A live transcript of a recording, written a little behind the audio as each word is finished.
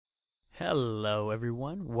Hello,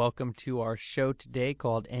 everyone. Welcome to our show today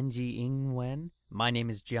called NG 英文. My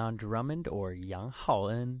name is John Drummond, or Yang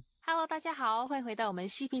Haoen. Hello， 大家好，欢迎回到我们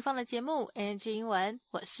西平方的节目 NG 英文，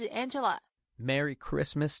我是 Angela。Merry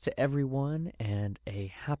Christmas to everyone and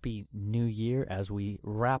a Happy New Year as we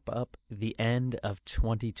wrap up the end of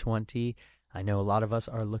 2020. I know a lot of us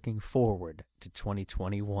are looking forward to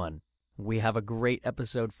 2021. We have a great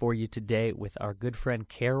episode for you today with our good friend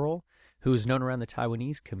Keril, who is known around the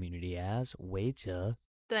Taiwanese community as 维哲。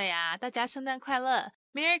对啊，大家圣诞快乐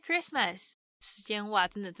Merry Christmas。时间哇，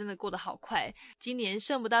真的过得好快，今年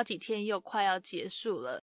剩不到几天又快要结束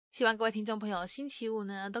了。希望各位听众朋友星期五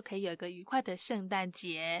呢都可以有一个愉快的圣诞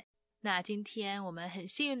节。那今天我们很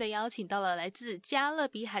幸运的邀请到了来自加勒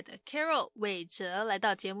比海的 Keril 韦哲来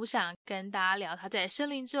到节目上，跟大家聊他在森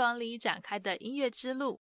林之王里展开的音乐之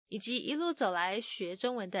路，以及一路走来学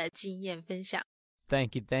中文的经验分享。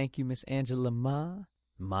Thank you, Miss Angela Ma.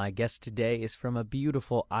 My guest today is from a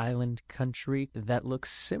beautiful island country that looks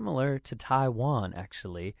similar to Taiwan,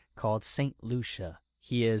 actually, called St. Lucia.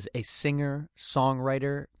 He is a singer,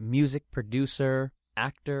 songwriter, music producer,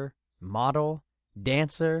 actor, model,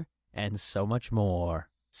 dancer, and so much more.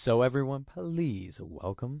 So everyone, please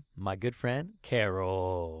welcome my good friend,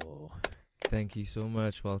 Keril. Thank you so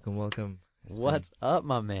much. Welcome. What's up,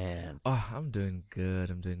 my man? Oh, I'm doing good.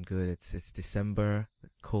 It's December. The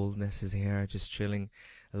coldness is here. Just chilling.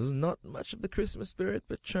 Not much of the Christmas spirit,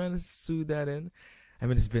 but trying to soothe that in. I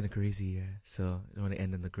mean, it's been a crazy year, so I don't want to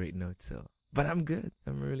end on a great note. But I'm good.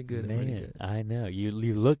 I'm really good. Man, I'm really good. I know. You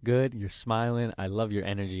look good. You're smiling. I love your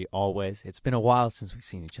energy always. It's been a while since we've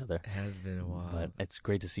seen each other. It has been a while. But it's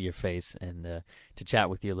great to see your face and to chat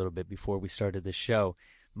with you a little bit before we started the show.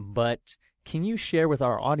 But can you share with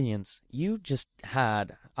our audience, you just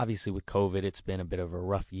had, obviously with COVID, it's been a bit of a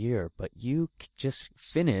rough year, but you just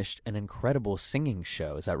finished an incredible singing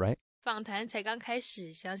show. Is that right? 访谈才刚开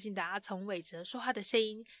始，相信大家从韦哲说话的声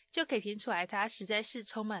音就可以听出来，他实在是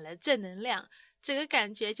充满了正能量，整个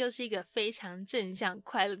感觉就是一个非常正向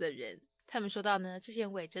快乐的人。他们说到呢，之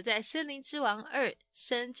前韦哲在《森林之王2：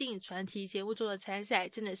深境传奇》节目中的参赛，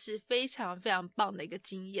真的是非常非常棒的一个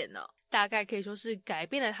经验哦，大概可以说是改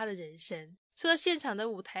变了他的人生。除了现场的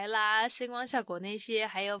舞台啦、声光效果那些，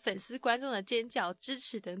还有粉丝观众的尖叫、支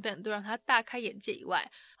持等等，都让他大开眼界以外，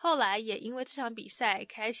后来也因为这场比赛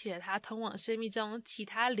开启了他通往生命中其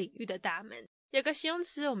他领域的大门。有个形容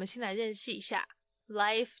词我们先来认识一下，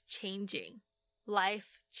 life changing。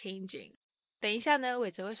 等一下呢，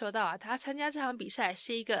韦哲会说到他参加这场比赛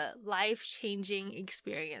是一个 life changing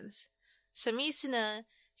experience。 什么意思呢？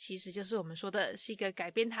其实就是我们说的是一个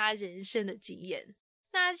改变他人生的经验。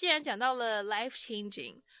那既然讲到了 life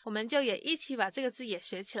changing， 我们就也一起把这个字也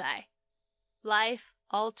学起来， life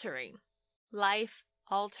altering。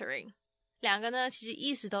 两个呢其实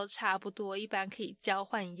意思都差不多，一般可以交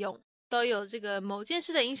换用，都有这个某件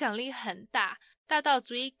事的影响力很大，大到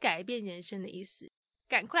足以改变人生的意思。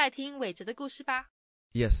赶快来听韦哲的故事吧。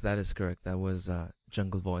 Yes, that is correct. That was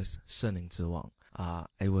Jungle Voice 森林之王。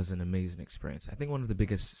It was an amazing experience. I think one of the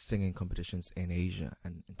biggest singing competitions in Asia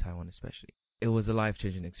and in Taiwan especially. It was a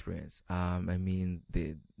life-changing experience. I mean,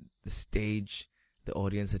 the stage, the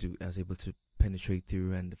audience that I was able to penetrate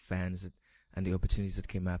through, and the fans and the opportunities that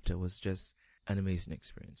came after was just an amazing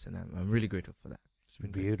experience, and I'm really grateful for that. It's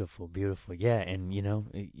been beautiful. Yeah, and you know,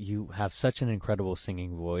 you have such an incredible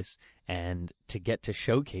singing voice, and to get to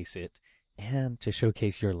showcase it and to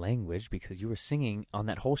showcase your language, because you were singing on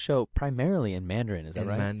that whole show primarily in Mandarin, is that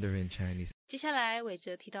right? In Mandarin Chinese. 接下来韦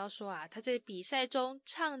哲提到说他在比赛中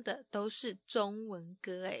唱的都是中文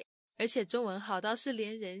歌诶，而且中文好到是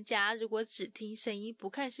连人家如果只听声音不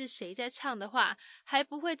看是谁在唱的话，还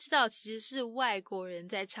不会知道其实是外国人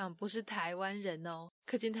在唱，不是台湾人哦，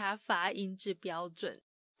可见他发音之标准。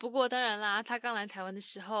不过当然啦，他刚来台湾的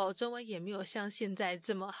时候中文也没有像现在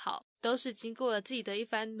这么好，都是经过了自己的一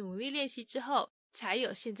番努力练习之后才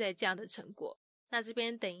有现在这样的成果。那这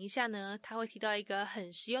边等一下呢，他会提到一个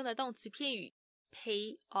很实用的动词片语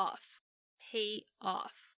pay off。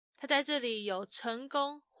 他在这里有成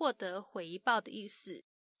功获得回报的意思，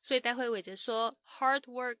所以待会韦哲说 hard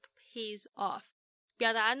work pays off，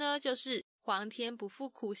 表达呢就是皇天不负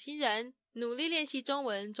苦心人，努力练习中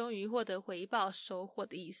文终于获得回报收获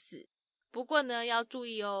的意思。不过呢要注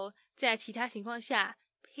意哦，在其他情况下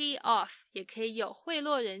pay off 也可以有贿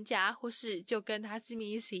赂人家，或是就跟它字面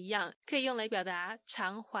意思一样，可以用来表达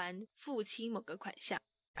偿还付清某个款项。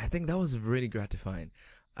 I think that was really gratifying.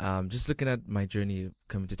 Just looking at my journey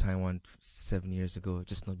coming to Taiwan 7 years ago,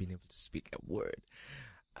 just not being able to speak a word.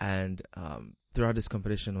 And throughout this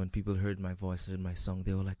competition, when people heard my voice, heard my song,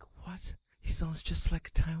 they were like, what? he sounds just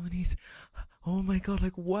like a Taiwanese. Oh my God,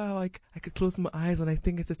 like, wow, I could close my eyes and I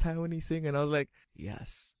think it's a Taiwanese singer. And I was like,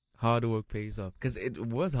 yes, hard work pays off. Because it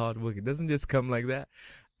was hard work. It doesn't just come like that.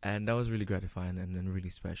 And that was really gratifying and really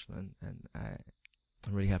special. And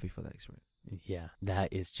I'm really happy for that experience. Yeah,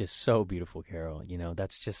 that is just so beautiful, Keril. You know,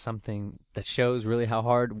 that's just something that shows really how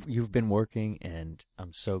hard you've been working, and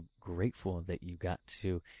I'm so grateful that you got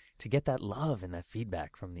to get that love and that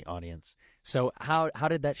feedback from the audience. So how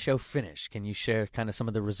did that show finish? Can you share kind of some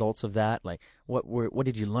of the results of that? Like what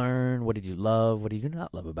did you learn? What did you love? What did you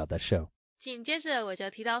not love about that show? 紧接着我就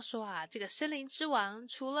提到说啊，这个森林之王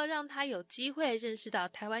除了让他有机会认识到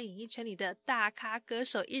台湾演艺圈里的大咖歌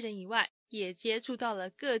手艺人以外，也接触到了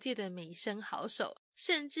各界的美声好手，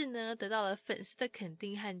甚至呢得到了粉丝的肯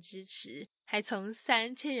定和支持，还从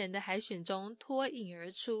3000人的海选中脱颖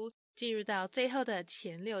而出，进入到最后的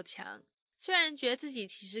前6强。虽然觉得自己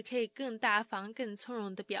其实可以更大方更从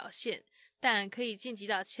容的表现，但可以晋级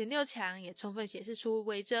到前6强也充分显示出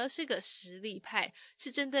韦哲是个实力派，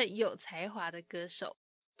是真的有才华的歌手。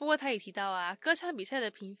不过他也提到啊，歌唱比赛的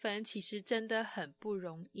评分其实真的很不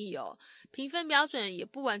容易哦，评分标准也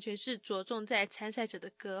不完全是着重在参赛者的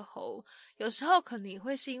歌喉，有时候可能也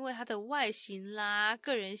会是因为他的外形啦、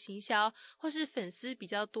个人行销或是粉丝比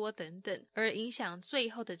较多等等，而影响最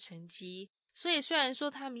后的成绩。所以虽然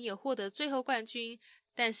说他没有获得最后冠军，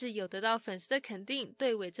但是有得到粉丝的肯定，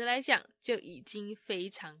对韦哲来讲就已经非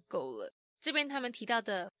常够了。这边他们提到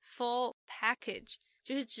的 full package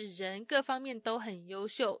就是指人各方面都很优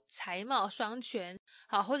秀，才貌双全，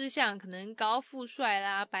好，或者像可能高富帅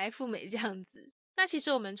啦、白富美这样子。那其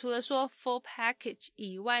实我们除了说 full package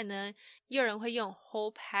以外呢，也有人会用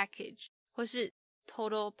whole package 或是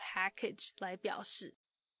total package 来表示。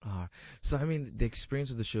So I mean, the experience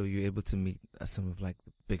of the show, you're able to meet some of like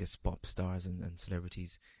the biggest pop stars and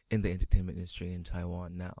celebrities in the entertainment industry in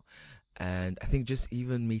Taiwan now. And I think just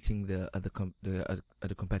even meeting the other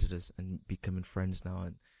competitors and becoming friends now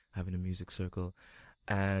and having a music circle,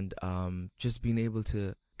 and just being able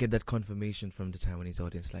to get that confirmation from the Taiwanese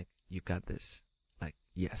audience, like, you got this, like,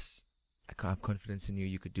 yes, I have confidence in you,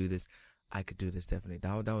 you could do this, I could do this, definitely.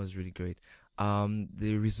 That was really great.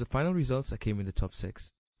 The final results, I came in the top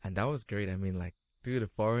 6, and that was great. I mean, like, dude, a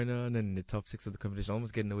foreigner and then the top 6 of the competition,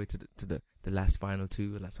 almost getting away to the last final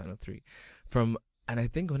 2, last final 3 and I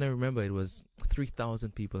think when I remember, it was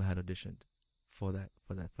 3,000 people had auditioned for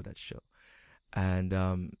that show, and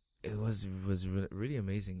it was really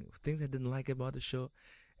amazing. Things I didn't like about the show,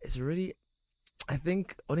 it's really, I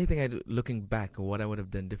think only thing looking back, what I would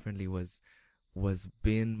have done differently was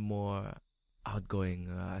being more outgoing,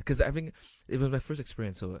 because I think it was my first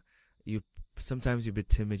experience. So sometimes you're a bit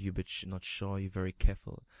timid, you're a bit not sure, you're very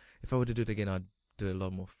careful. If I were to do it again, I'd do it a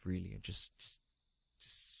lot more freely and just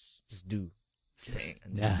do. Sing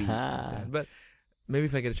and just be, understand? But maybe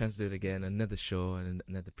if I get a chance to do it again, another show and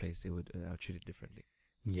another place, I'll treat it differently.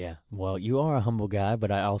 Yeah, well, you are a humble guy,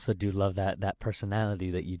 but I also do love that personality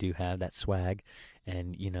that you do have, that swag,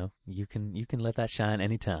 and you know you can let that shine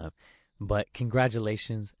anytime. But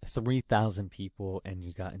congratulations, 3,000 people, and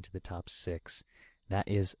you got into the top 6. That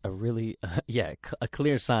is a really a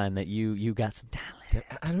clear sign that you got some talent.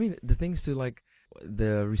 I mean, the things to like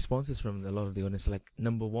the responses from a lot of the audience, like,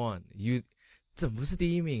 number 1, you. 怎么是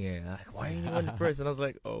第一名耶? Like, why are you one first? And I was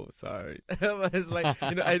like, oh, sorry. It's like,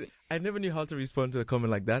 you know, I never knew how to respond to a comment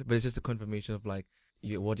like that, but it's just a confirmation of like,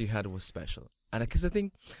 what you had was special. And because I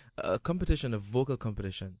think a vocal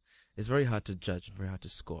competition, is very hard to judge, very hard to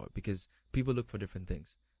score, because people look for different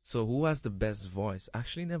things. So who has the best voice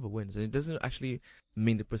actually never wins. And it doesn't actually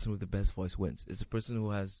mean the person with the best voice wins. It's the person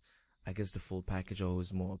who has, I guess, the full package, or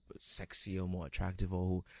who's more sexy or more attractive, or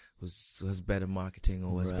who has better marketing,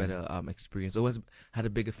 or has better experience, or has had a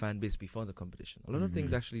bigger fan base before the competition. A lot of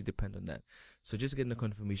things actually depend on that. So just getting a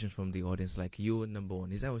confirmation from the audience, like, you're number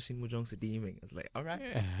 1. Is that what Shin Mujong's teaming? It's like, all right,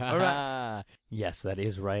 all right. Yes, that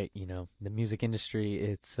is right. You know, the music industry,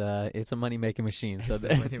 it's a money-making machine. So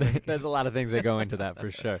there's a lot of things that go into that for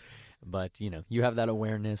sure. But, you know, you have that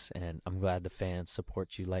awareness, and I'm glad the fans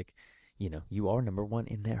support you like, you know, you are number 1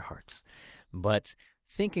 in their hearts. But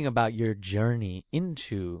thinking about your journey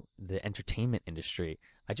into the entertainment industry,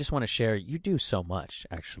 I just want to share, you do so much,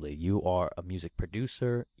 actually. You are a music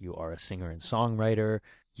producer, you are a singer and songwriter,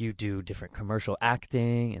 you do different commercial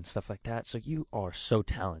acting and stuff like that. So you are so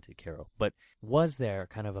talented, Keril. But was there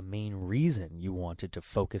kind of a main reason you wanted to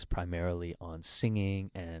focus primarily on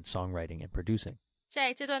singing and songwriting and producing?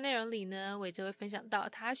 在这段内容里呢，韦哲会分享到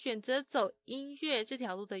他选择走音乐这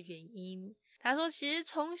条路的原因。他说其实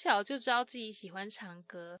从小就知道自己喜欢唱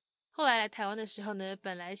歌，后来来台湾的时候呢，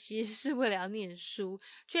本来其实是为了要念书，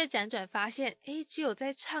却辗转发现，只有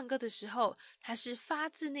在唱歌的时候，他是发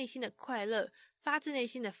自内心的快乐，发自内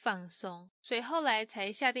心的放松，所以后来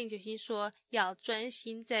才下定决心说要专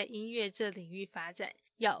心在音乐这领域发展，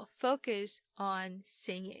要 focus on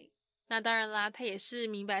singing。那当然啦，他也是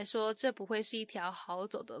明白说这不会是一条好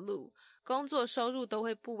走的路，工作收入都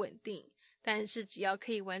会不稳定，但是只要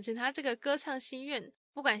可以完成他这个歌唱心愿，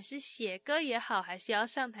不管是写歌也好，还是要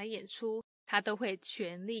上台演出，他都会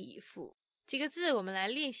全力以赴。几个字我们来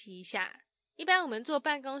练习一下。一般我们坐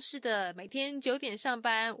办公室的，每天9点上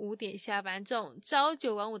班5点下班这种朝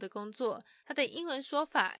9晚5的工作，它的英文说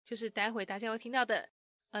法就是待会大家会听到的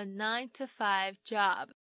a 9 to 5 job。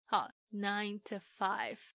 好， 9 to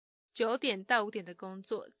 5 9点到5点的工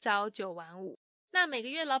作，朝9晚5。那每个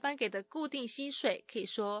月老板给的固定薪水可以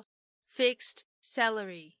说 fixed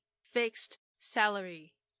salary。 fixed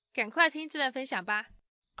salary。 赶快听这段分享吧。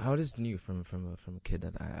I always knew from a kid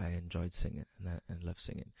that I enjoyed singing and I love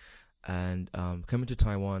singing. And coming to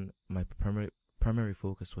Taiwan, my primary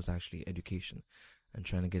focus was actually education and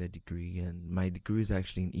trying to get a degree. And my degree is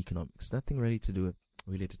actually in economics, nothing really to do with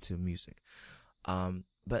related to music.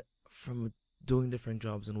 But from doing different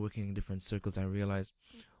jobs and working in different circles, I realized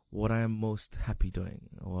what I am most happy doing,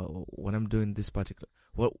 or when I'm doing this particular,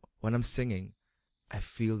 when I'm singing, I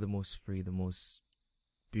feel the most free, the most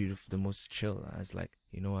beautiful, the most chill. I was like,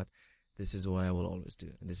 you know what? This is what I will always do.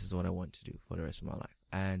 And this is what I want to do for the rest of my life.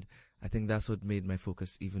 And I think that's what made my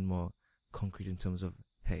focus even more concrete in terms of,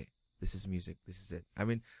 hey, this is music. This is it. I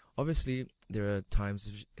mean, obviously, there are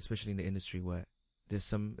times, especially in the industry, where there's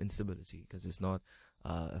some instability because it's not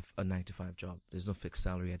a 9 to 5 job. There's no fixed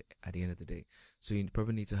salary at the end of the day. So you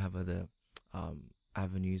probably need to have other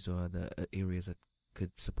avenues or other areas that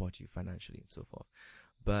could support you financially and so forth.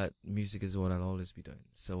 But music is what I'll always be doing.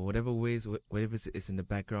 So whatever it's in the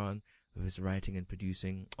background, whether it's writing and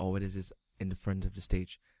producing, or whether it's in the front of the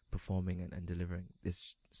stage, performing and delivering,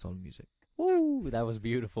 it's all music. Ooh, that was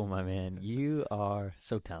beautiful, my man. You are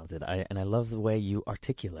so talented. I love the way you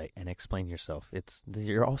articulate and explain yourself.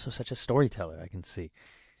 You're also such a storyteller, I can see.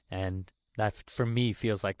 And that, for me,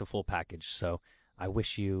 feels like the full package. So I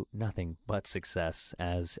wish you nothing but success,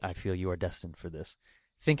 as I feel you are destined for this.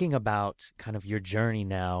 Thinking about kind of your journey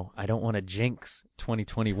now, I don't want to jinx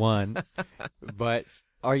 2021, but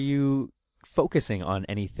are you focusing on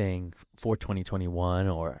anything for 2021?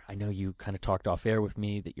 Or I know you kind of talked off air with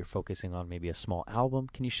me that you're focusing on maybe a small album.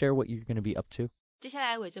 Can you share what you're going to be up to? 接下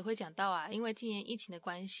来伟哲会讲到因为今年疫情的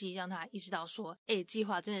关系，让他意识到说计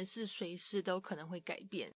划真的是随时都可能会改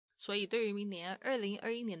变。所以对于明年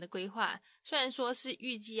2021年的规划，虽然说是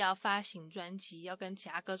预计要发行专辑，要跟其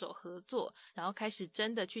他歌手合作，然后开始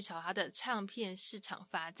真的去朝他的唱片市场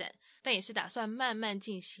发展，但也是打算慢慢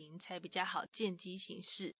进行才比较好见机行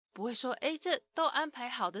事，不会说这都安排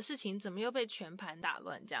好的事情怎么又被全盘打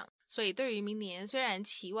乱这样。所以对于明年虽然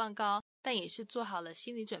期望高，但也是做好了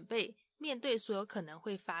心理准备，面对所有可能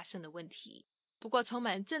会发生的问题。不过充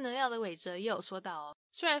满正能量的伟哲也有说到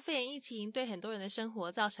虽然肺炎疫情对很多人的生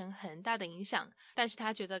活造成很大的影响，但是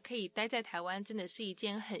他觉得可以待在台湾真的是一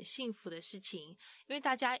件很幸福的事情，因为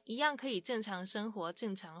大家一样可以正常生活、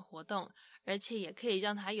正常活动，而且也可以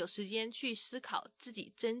让他有时间去思考自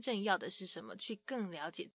己真正要的是什么，去更了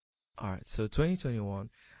解。Alright, so 2021,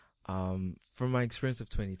 from my experience of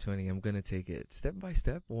 2020, I'm going to take it step by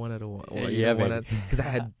step, one at a one. Yeah, baby.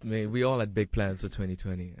 Because we all had big plans for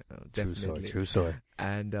 2020, definitely. True story.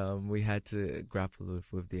 And we had to grapple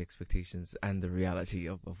with the expectations and the reality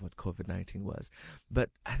of what COVID-19 was. But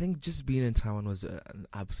I think just being in Taiwan was an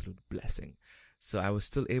absolute blessing. So I was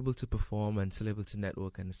still able to perform and still able to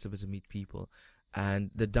network and still able to meet people.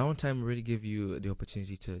 And the downtime really gave you the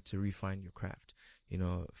opportunity to refine your craft,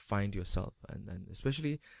 find yourself. And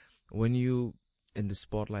especially when you in the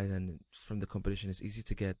spotlight and from the competition, it's easy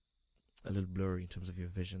to get a little blurry in terms of your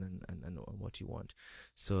vision and what you want.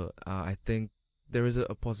 So I think there is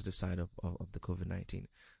a positive side of the COVID-19.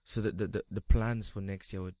 So the plans for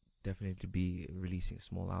next year would definitely be releasing a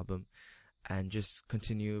small album and just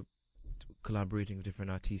continue collaborating with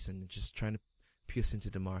different artists and just trying to pierce into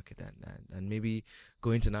the market and maybe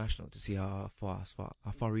go international to see how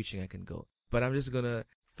far reaching I can go. But I'm just gonna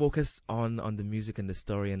focus on the music and the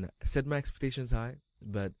story and set my expectations high,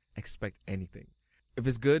 but expect anything. If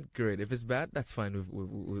it's good, great. If it's bad, that's fine.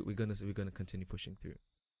 We're gonna continue pushing through.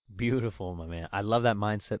 Beautiful, my man. I love that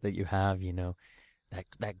mindset that you have,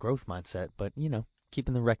 that growth mindset, but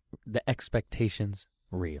keeping the expectations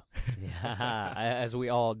real. Yeah, as we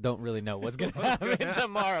all don't really know what's going to happen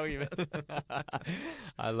tomorrow even.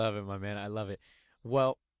 I love it, my man. I love it.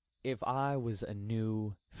 Well, if I was a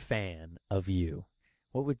new fan of you,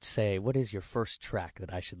 what is your first track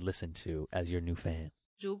that I should listen to as your new fan?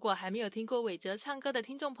 如果还没有听过伟哲唱歌的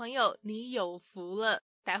听众朋友，你有福了。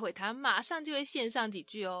待会他马上就会献上几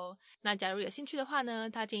句哦。那假如有兴趣的话呢，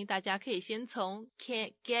他建议大家可以先从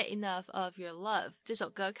Can't Get Enough of Your Love 这首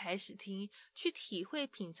歌开始听，去体会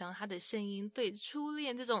品尝他的声音对初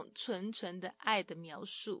恋这种纯纯的爱的描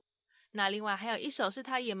述。那另外还有一首是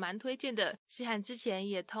他也蛮推荐的，是和之前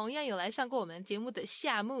也同样有来上过我们节目的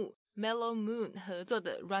夏木 Mellow Moon 合作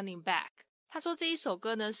的 Running Back。他说这一首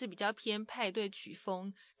歌呢是比较偏派对曲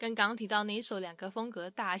风，跟刚刚提到那一首两个风格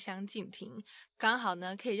大相径庭，刚好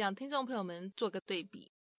呢可以让听众朋友们做个对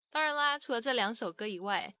比。当然啦，除了这两首歌以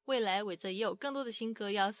外，未来伟哲也有更多的新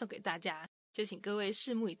歌要送给大家，就请各位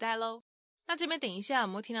拭目以待咯。那这边等一下有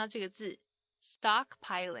没有听到这个字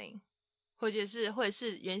stockpiling， 或者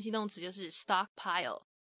是原形动词就是 stockpile。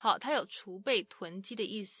 好，它有储备囤积的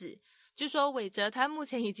意思，就说伟哲他目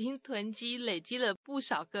前已经囤积累积了不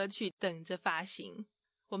少歌曲等着发行。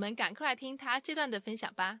我们赶快来听他这段的分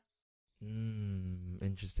享吧。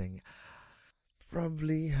Interesting.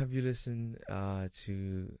 Probably have you listened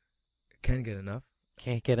to Can't Get Enough?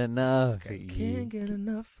 Can't get enough. Can't get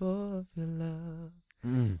enough of your love.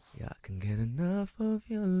 Yeah, I can get enough of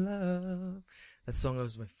your love. That song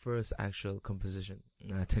was my first actual composition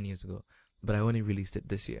 10 years ago, but I only released it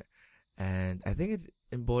this year. And I think it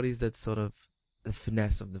embodies that sort of the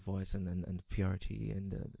finesse of the voice and the purity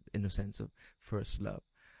and the innocence of first love.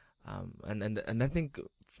 And I think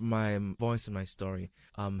my voice and my story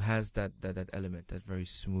has that element, that very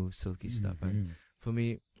smooth, silky stuff. And for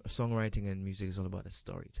me, songwriting and music is all about a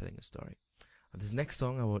story, telling a story. This next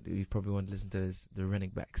song you probably want to listen to is the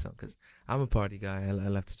Running Back song, because I'm a party guy. I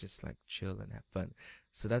love to just like chill and have fun.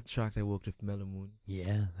 So that track I worked with Mellow Moon.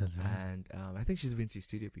 Yeah, that's right. And I think she's been to your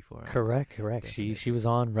studio before. Correct. She was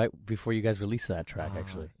on right before you guys released that track,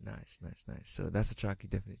 actually. Nice. So that's a track you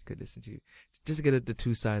definitely could listen to, just to get the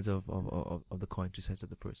two sides of the coin, two sides of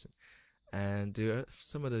the person. And there are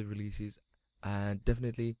some of the releases, and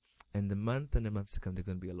definitely in the months to come, there's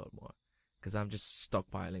going to be a lot more, because I'm just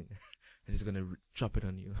stockpiling. I'm just going to drop it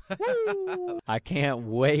on you. I can't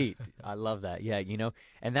wait. I love that. Yeah,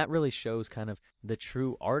 and that really shows kind of the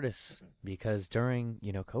true artists, because during,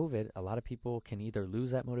 COVID, a lot of people can either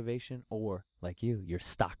lose that motivation or, like you're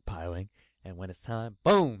stockpiling. And when it's time,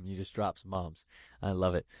 boom, you just drop some bombs. I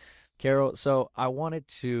love it. Keril, so I wanted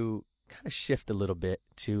to kind of shift a little bit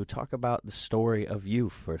to talk about the story of you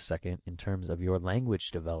for a second in terms of your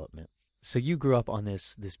language development. So you grew up on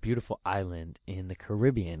this beautiful island in the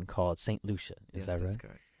Caribbean called St. Lucia, is that right? That's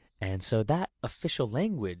correct. And so that official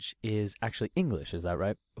language is actually English, is that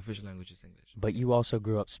right? Official language is English. But you also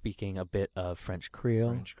grew up speaking a bit of French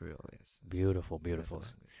Creole? French Creole, yes. Beautiful.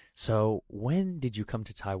 So when did you come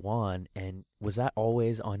to Taiwan, and was that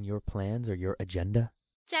always on your plans or your agenda?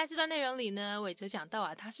 在这段内容里呢，伟哲讲到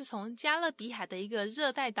啊，他是从加勒比海的一个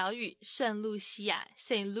热带岛屿圣露西亚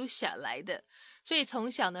Saint Lucia 来的，所以从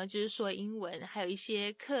小呢就是说英文，还有一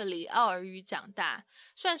些克里奥尔语长大。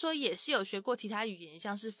虽然说也是有学过其他语言，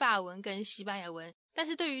像是法文跟西班牙文，但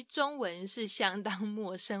是对于中文是相当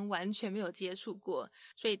陌生，完全没有接触过。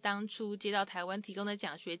所以当初接到台湾提供的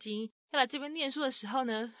奖学金，要来这边念书的时候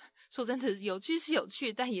呢，说真的有趣是有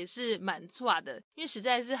趣，但也是蛮挫的，因为实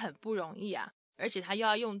在是很不容易啊。而且他又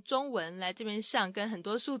要用中文来这边上跟很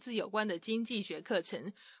多数字有关的经济学课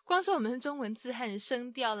程，光是我们中文字和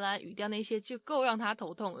声调啦、语调那些就够让他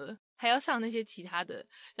头痛了，还要上那些其他的，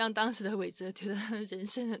让当时的伟哲觉得人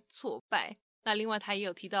生很挫败。那另外他也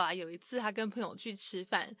有提到啊，有一次他跟朋友去吃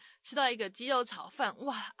饭，吃到一个鸡肉炒饭，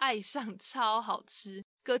哇，爱上，超好吃。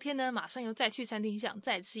隔天呢，马上又再去餐厅想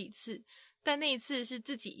再吃一次，但那一次是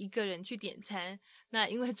自己一个人去点餐，那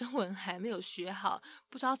因为中文还没有学好，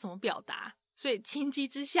不知道怎么表达，所以情急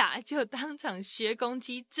之下就当场学公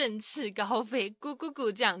鸡振翅高飞，咕咕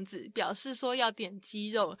咕这样子表示说要点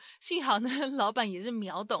鸡肉。幸好呢，老板也是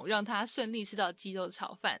秒懂，让他顺利吃到鸡肉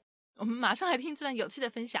炒饭。我们马上来听这段有趣的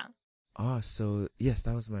分享。So yes,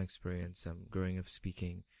 that was my experience growing up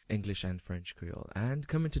speaking English and French Creole. And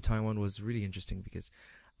coming to Taiwan was really interesting because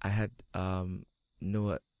I had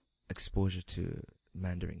no exposure to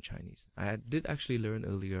Mandarin Chinese. I did actually learn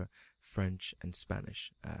earlier French and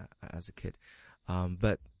Spanish as a kid.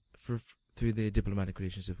 But through the diplomatic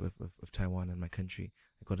relationship of Taiwan and my country,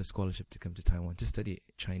 I got a scholarship to come to Taiwan to study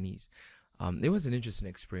Chinese. It was an interesting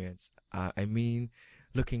experience. I mean,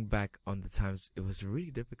 looking back on the times, it was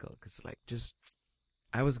really difficult because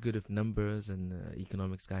I was good with numbers and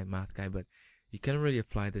economics guy, math guy, but you can't really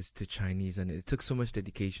apply this to Chinese, and it took so much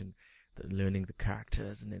dedication, learning the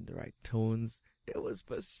characters and then the right tones it was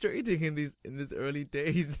frustrating in these early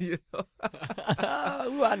days, you know.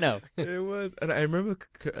 Ooh, I know. It was, and I remember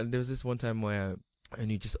there was this one time where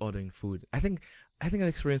and you just ordering food. I think an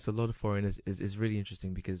experience a lot of foreigners is really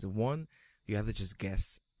interesting because one, you have to just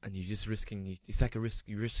guess and you're just risking. It's like a risk.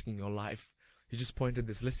 You're risking your life. You just point at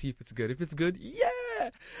this. Let's see if it's good. If it's good, yeah.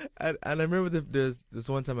 And I remember there's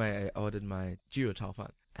one time I ordered my Jiro Chao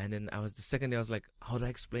Fan, and then the second day I was like, how do I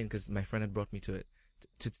explain? Because my friend had brought me to it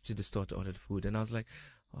to the store to order the food, and I was like,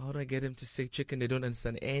 how do I get him to say chicken? They don't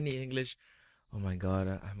understand any English. Oh my God,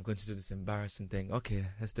 I'm going to do this embarrassing thing. Okay,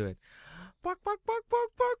 let's do it. Bark, bark, bark, bark,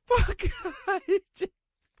 bark, bark. I just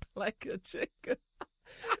like a chicken.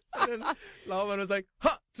 And then Lao was like,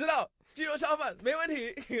 ha, 知道, 鸡肉炒饭, 没问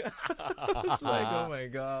题. I was like, oh my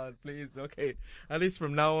God, please, okay. At least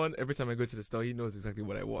from now on, every time I go to the store, he knows exactly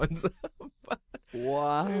what I want.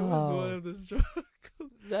 Wow. It was one of the struggles.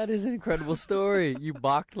 That is an incredible story. You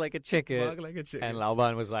balked like a chicken. Balked like a chicken. And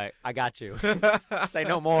Laoban was like, I got you. Say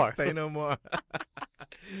no more. Say no more.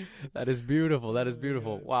 That is beautiful. That is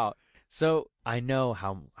beautiful. Wow. So I know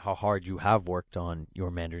how hard you have worked on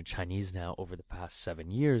your Mandarin Chinese now over the past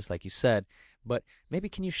 7 years, like you said. But maybe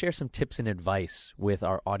can you share some tips and advice with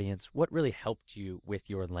our audience? What really helped you with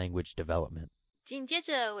your language development? 紧接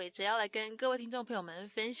着，伟哲要来跟各位听众朋友们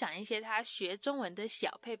分享一些他学中文的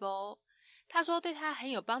小撇步哦。他说对他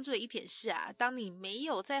很有帮助的一点是当你没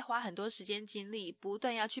有再花很多时间精力不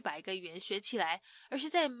断要去把一个语言学起来，而是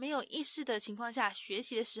在没有意识的情况下学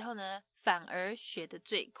习的时候呢，反而学得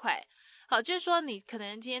最快。好，就是说你可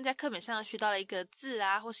能今天在课本上学到了一个字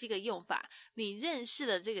或是一个用法，你认识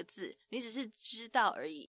了这个字，你只是知道而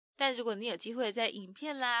已。但如果你有机会在影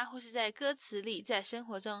片啦，或是在歌词里，在生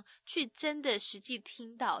活中去真的实际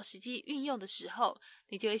听到、实际运用的时候，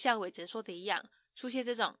你就会像伟哲说的一样，出现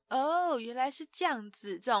这种原来是这样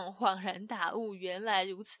子，这种恍然大悟，原来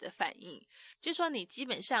如此的反应。就说你基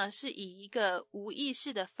本上是以一个无意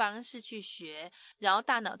识的方式去学，然后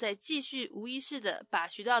大脑再继续无意识的把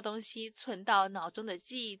学到的东西存到脑中的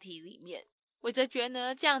记忆体里面。伟哲觉得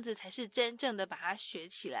呢，这样子才是真正的把它学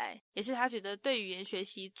起来，也是他觉得对语言学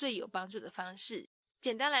习最有帮助的方式。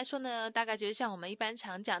简单来说呢，大概就是像我们一般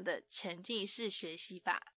常讲的沉浸式学习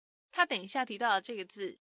法。他等一下提到的这个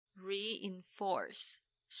字 reinforce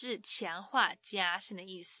是强化加深的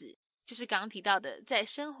意思，就是刚刚提到的在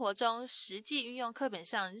生活中实际运用课本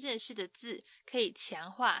上认识的字，可以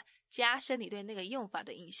强化加深你对那个用法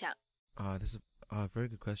的印象。This is a very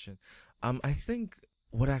good question. I think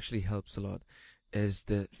what actually helps a lot is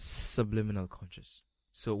the subliminal conscious.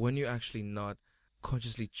 So when you're actually not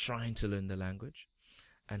consciously trying to learn the language,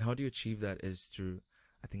 and how do you achieve that is through,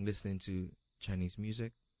 I think, listening to Chinese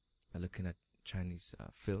music, looking at Chinese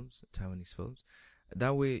films, Taiwanese films.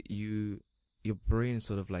 That way your brain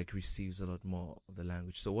sort of like receives a lot more of the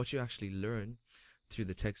language. So what you actually learn through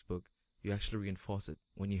the textbook, you actually reinforce it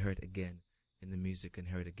when you hear it again in the music and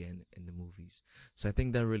hear it again in the movies. So I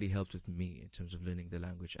think that really helped with me in terms of learning the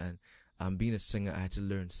language. And being a singer, I had to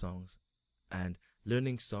learn songs. And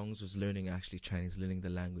learning songs was learning actually Chinese, learning the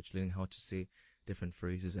language, learning how to say different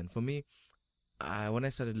phrases. And for me, when I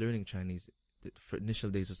started learning Chinese, the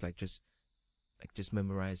initial days was like just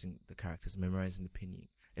memorizing the characters, memorizing the pinyin.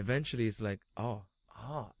 Eventually it's like, oh,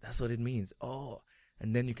 that's what it means. Oh.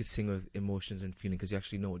 And then you could sing with emotions and feeling because you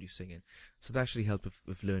actually know what you're singing. So that actually helped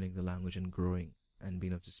with learning the language and growing and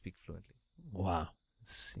being able to speak fluently. Wow.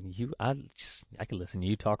 I could listen to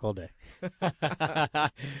you talk all day. I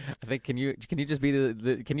think can you just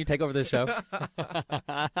be can you take over the show?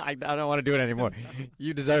 I don't want to do it anymore.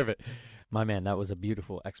 You deserve it. My man, that was a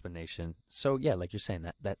beautiful explanation. So yeah, like you're saying,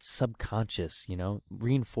 that subconscious,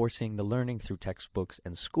 reinforcing the learning through textbooks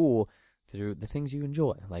and school through the things you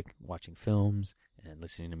enjoy, like watching films and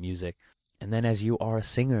listening to music. And then as you are a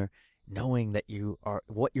singer, knowing that you are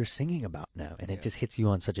what you're singing about now, and it just hits you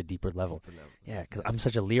on such a deeper level. Yeah, because I'm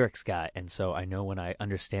such a lyrics guy, and so I know when I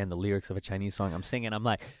understand the lyrics of a Chinese song, I'm singing, I'm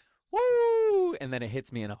like, woo! And then it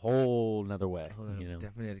hits me in a whole nother way.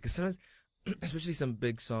 Definitely. Because sometimes, especially some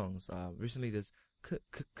big songs, recently there's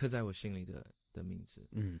可在我心里的名字.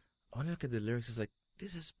 When I look at the lyrics, it's like,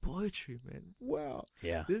 this is poetry, man. Wow.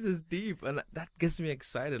 Yeah. This is deep. And that gets me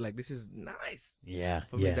excited. Like, this is nice. Yeah.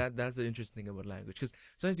 For me, that's the interesting thing about language. Because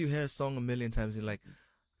sometimes you hear a song a million times and you're like,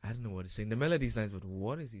 I don't know what he's saying. The melody's nice, but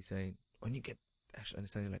what is he saying? When you get actually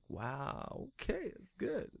understand, you're like, wow, okay, it's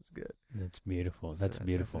good. It's good. That's beautiful. That's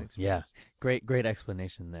beautiful. Yeah. Great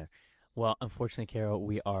explanation there. Well, unfortunately, Keril,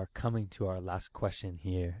 we are coming to our last question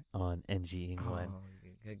here on NG England.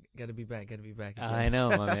 Gotta be back. Again. I know,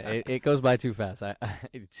 my man. It goes by too fast.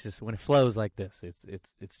 It's just when it flows like this,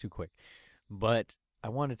 it's too quick. But I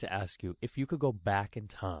wanted to ask you if you could go back in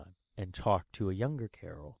time and talk to a younger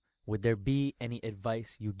Keril, would there be any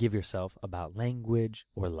advice you give yourself about language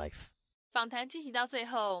or life? 访谈进行到最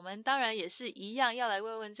后，我们当然也是一样要来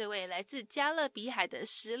问问这位来自加勒比海的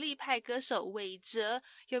实力派歌手韦哲，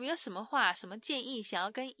有没有什么话、什么建议想要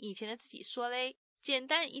跟以前的自己说嘞？简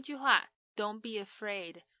单一句话 ，Don't be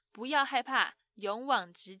afraid， 不要害怕，勇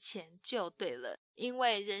往直前就对了。因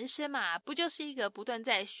为人生嘛，不就是一个不断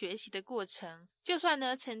在学习的过程？就算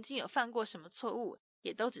呢曾经有犯过什么错误，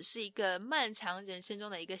也都只是一个漫长人生中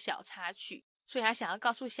的一个小插曲。所以他想要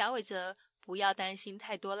告诉小韦哲，不要担心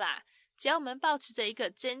太多啦。只要我们保持着一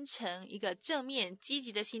个真诚、一个正面、积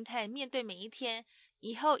极的心态面对每一天，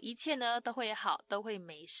以后一切呢都会好，都会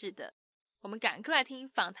没事的。我们赶快来听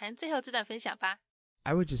访谈最后这段分享吧。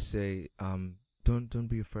I would just say, don't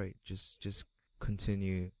be afraid. Just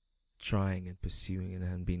continue trying and pursuing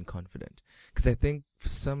and being confident. Because I think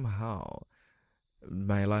somehow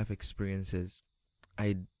my life experiences,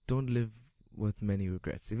 I don't live with many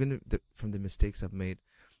regrets. Even from the mistakes I've made,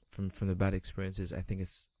 from the bad experiences, I think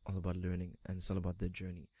it's all about learning and it's all about the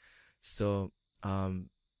journey. So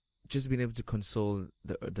just being able to console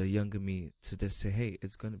the younger me to just say, hey,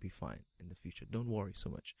 it's going to be fine in the future, don't worry so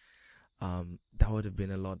much. That would have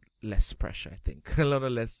been a lot less pressure, I think. A lot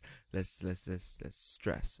of less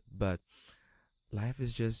stress. But life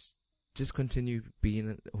is just continue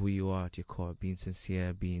being who you are at your core, being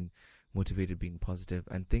sincere, being motivated, being positive,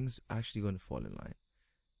 and things are actually going to fall in line.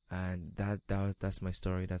 And that's my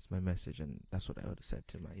story, that's my message, and that's what I would have said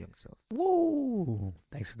to my young self. Woo!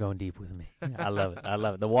 Thanks for going deep with me. I love it. I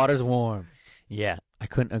love it. The water's warm. Yeah, I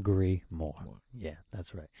couldn't agree more. Yeah,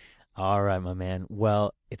 that's right. All right, my man.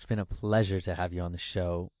 Well, it's been a pleasure to have you on the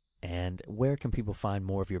show. And where can people find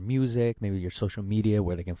more of your music, maybe your social media,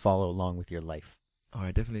 where they can follow along with your life? All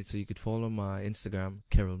right, definitely. So you could follow my Instagram,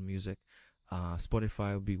 Keril Music.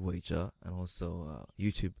 Spotify will be Wager, and also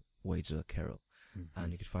YouTube, Wager Keril. Mm-hmm.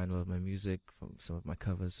 And you can find all of my music, from some of my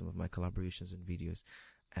covers, some of my collaborations and videos.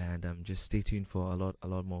 And just stay tuned for a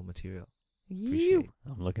lot more material. Appreciate it.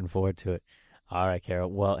 I'm looking forward to it. All right, Keril.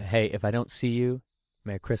 Well, hey, if I don't see you,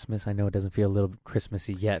 Merry Christmas. I know it doesn't feel a little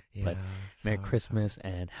Christmassy yet, but Merry Christmas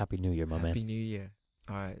and Happy New Year, my man. Happy New Year.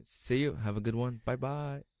 All right. See you. Have a good one.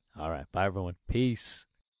 Bye-bye. All right. Bye, everyone. Peace.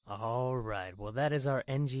 All right. Well, that is our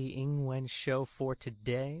NG Ingwen show for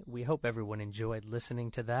today. We hope everyone enjoyed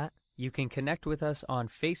listening to that. You can connect with us on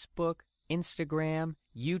Facebook, Instagram,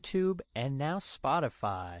 YouTube, and now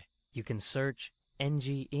Spotify. You can search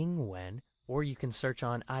NG Ingwen, or you can search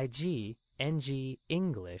on IG, NG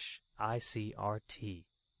English ICRT.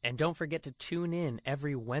 And don't forget to tune in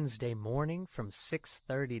every Wednesday morning from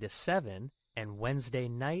 6:30 to 7, and Wednesday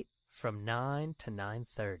night from 9 to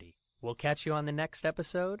 9:30. We'll catch you on the next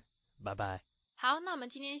episode. Bye-bye. 好，那我们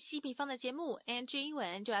今天西平方的节目 NG 英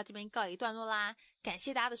文就到这边告一段落啦，感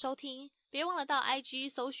谢大家的收听，别忘了到 IG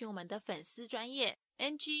搜寻我们的粉丝专页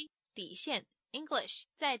NG 底线 English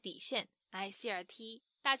再底线 ICRT，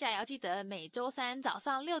 大家也要记得每周三早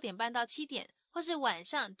上6点半到7点，或是晚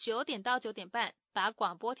上9点到9点半，把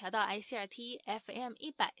广播调到 ICRT FM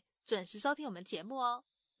 100，准时收听我们节目哦。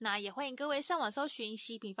那也欢迎各位上网搜寻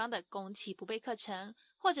西平方的攻其不备课程，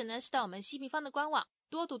或者呢是到我们西平方的官网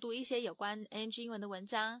多读一些有关 NG 英文的文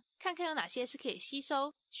章，看看有哪些是可以吸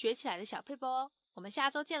收学起来的小撇步哦。我们下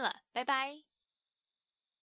周见了，拜拜。